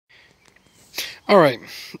Alright,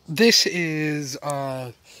 this is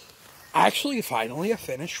actually finally a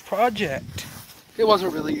finished project. It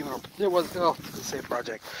wasn't really even the same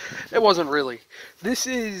project. It wasn't really. This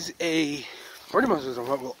is a pretty much is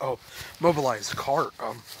a mobilized cart,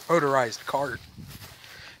 motorized cart.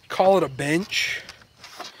 Call it a bench,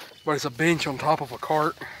 but it's a bench on top of a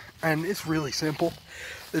cart, and it's really simple.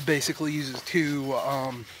 It basically uses two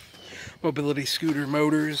mobility scooter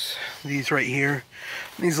motors. These right here,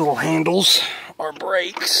 these little handles are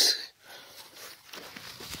brakes,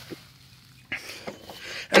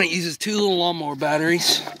 and it uses two little lawnmower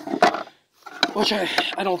batteries, which I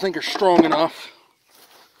don't think are strong enough.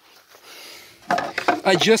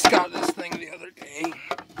 I just got this thing the other day.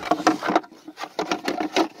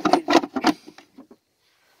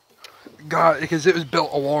 Because it was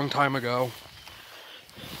built a long time ago.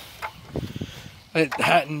 It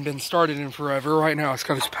hadn't been started in forever. Right now it's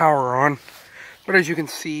got its power on. But as you can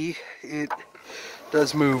see, it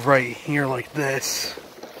does move right here like this.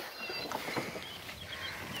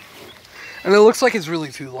 And it looks like it's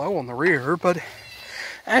really too low on the rear, but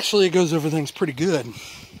actually it goes over things pretty good.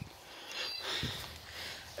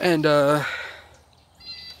 And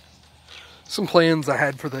some plans I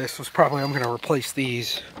had for this was probably I'm going to replace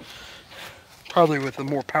these. Probably with a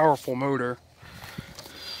more powerful motor.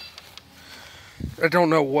 I don't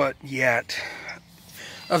know what yet.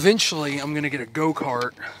 Eventually, I'm going to get a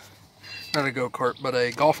go-kart. Not a go-kart, but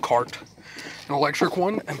a golf cart. An electric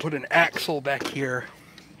one. And put an axle back here.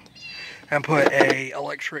 And put a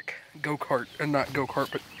electric go-kart. And not go-kart,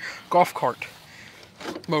 but golf cart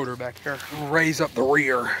motor back here. And raise up the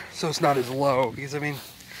rear so it's not as low. Because, I mean,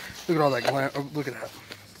 look at all that glam. Oh, look at that.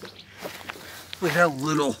 Look at how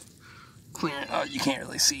little clearance. Oh, you can't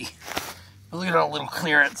really see. But look at how little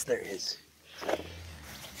clearance there is.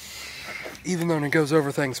 Even though it goes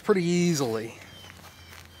over things pretty easily.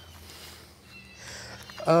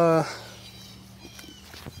 Even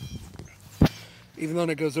though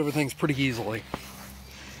it goes over things pretty easily.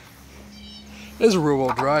 It is a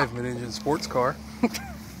rear-wheel drive mid-engine sports car.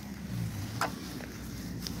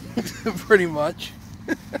 Pretty much.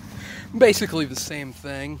 Basically the same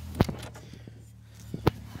thing.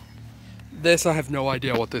 This, I have no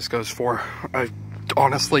idea what this goes for. I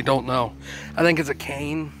honestly don't know. I think it's a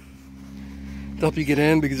cane to help you get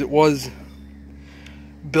in because it was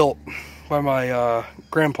built by my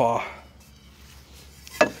grandpa.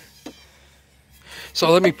 So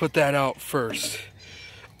let me put that out first.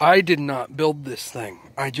 I did not build this thing.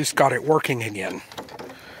 I just got it working again.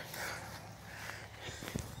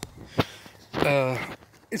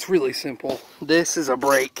 It's really simple. This is a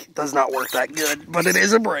brake. It does not work that good, but it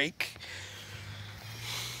is a brake.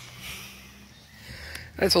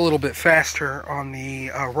 It's a little bit faster on the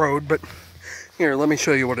road, but here, let me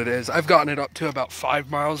show you what it is. I've gotten it up to about 5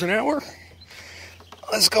 miles an hour.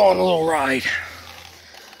 Let's go on a little ride.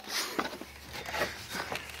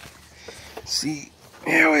 See,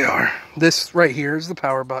 here we are. This right here is the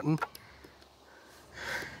power button.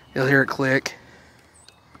 You'll hear it click.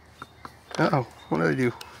 Uh-oh, what did I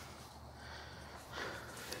do?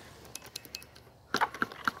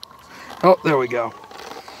 Oh, there we go.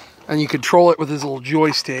 And you control it with this little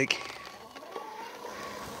joystick.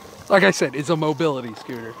 Like I said, it's a mobility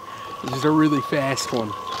scooter. This is a really fast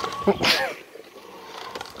one.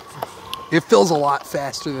 It feels a lot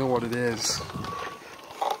faster than what it is.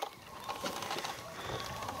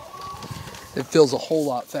 It feels a whole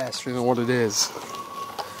lot faster than what it is.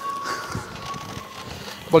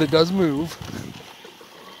 But it does move.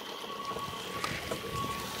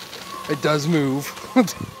 It does move.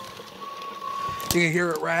 You can hear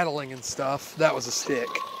it rattling and stuff. That was a stick.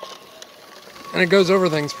 And it goes over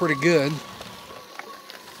things pretty good.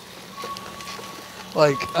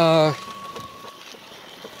 Like, oh,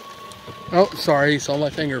 sorry, you saw my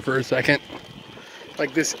finger for a second.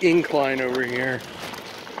 Like this incline over here.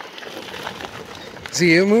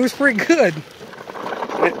 See, it moves pretty good.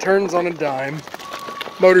 And it turns on a dime.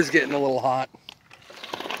 Motor's getting a little hot.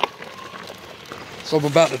 So I'm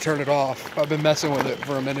about to turn it off. I've been messing with it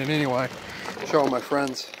for a minute anyway. Showing my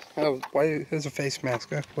friends. Oh, why is a face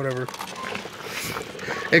mask? Whatever.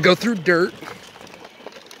 It go through dirt.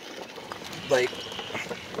 Like,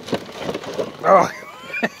 oh.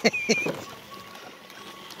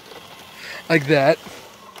 Like that.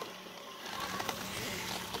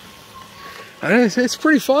 And it's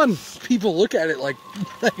pretty fun. People look at it like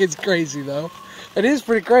it's crazy though. It is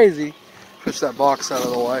pretty crazy. Push that box out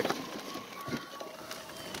of the way.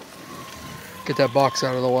 Get that box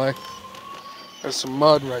out of the way. There's some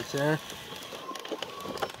mud right there.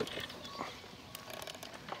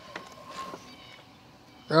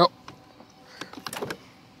 Yep.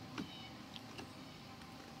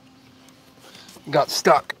 got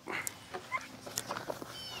stuck.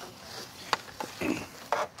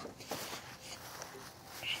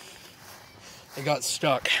 It got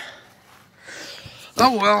stuck.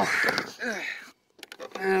 Oh well.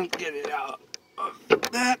 And get it out of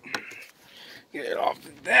that. Get it off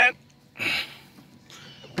of that.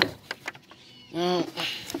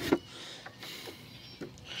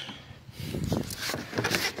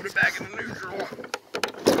 Put it back in the neutral.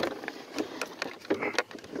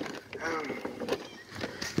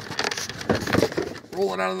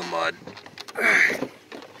 Roll it out of the mud.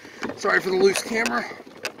 Sorry for the loose camera.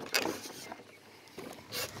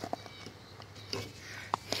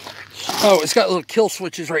 Oh, it's got little kill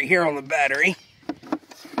switches right here on the battery.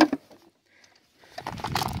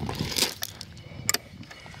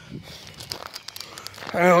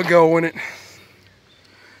 And it'll go when it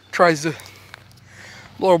tries to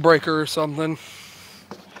blow a breaker or something.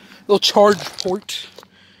 Little charge port.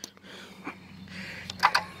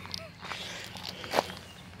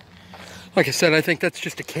 Like I said, I think that's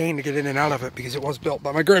just a cane to get in and out of it because it was built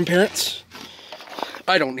by my grandparents.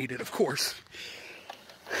 I don't need it, of course.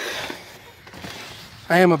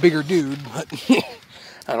 I am a bigger dude, but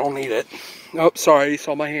I don't need it. Oh, sorry, you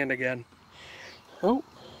saw my hand again. Oh.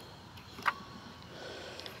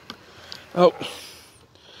 Oh.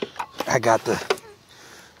 I got the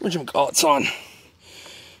whatchamacallits on.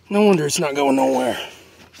 No wonder it's not going nowhere.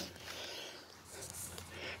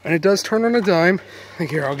 And it does turn on a dime.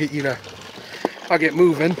 Here, I'll get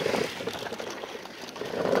moving.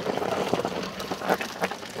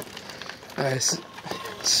 It's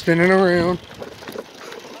spinning around.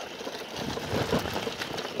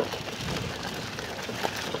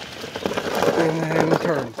 And then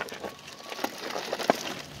turn.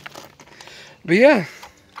 But yeah,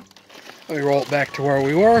 let me roll it back to where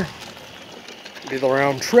we were. Do the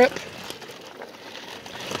round trip.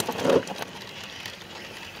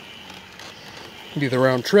 Do the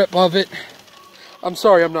round trip of it. I'm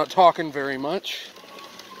sorry I'm not talking very much.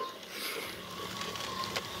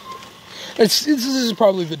 This is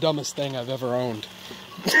probably the dumbest thing I've ever owned.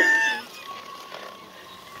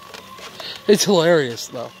 It's hilarious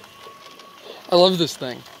though. I love this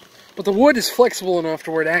thing. But the wood is flexible enough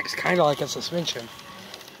to where it acts kind of like a suspension.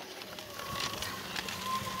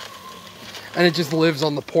 And it just lives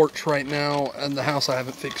on the porch right now in the house I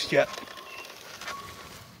haven't fixed yet.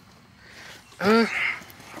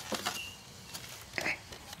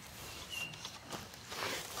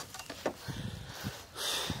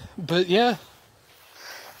 But yeah,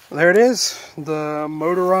 there it is. The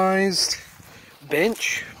motorized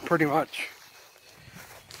bench, pretty much.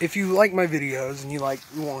 If you like my videos and you want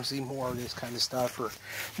to see more of this kind of stuff or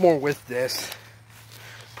more with this,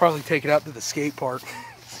 probably take it out to the skate park.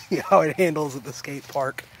 See how it handles at the skate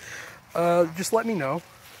park. Just let me know.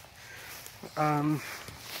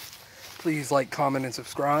 Please like, comment, and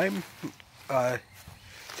subscribe.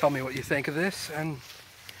 Tell me what you think of this, and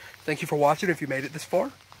thank you for watching if you made it this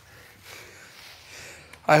far.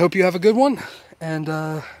 I hope you have a good one, and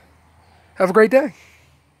have a great day.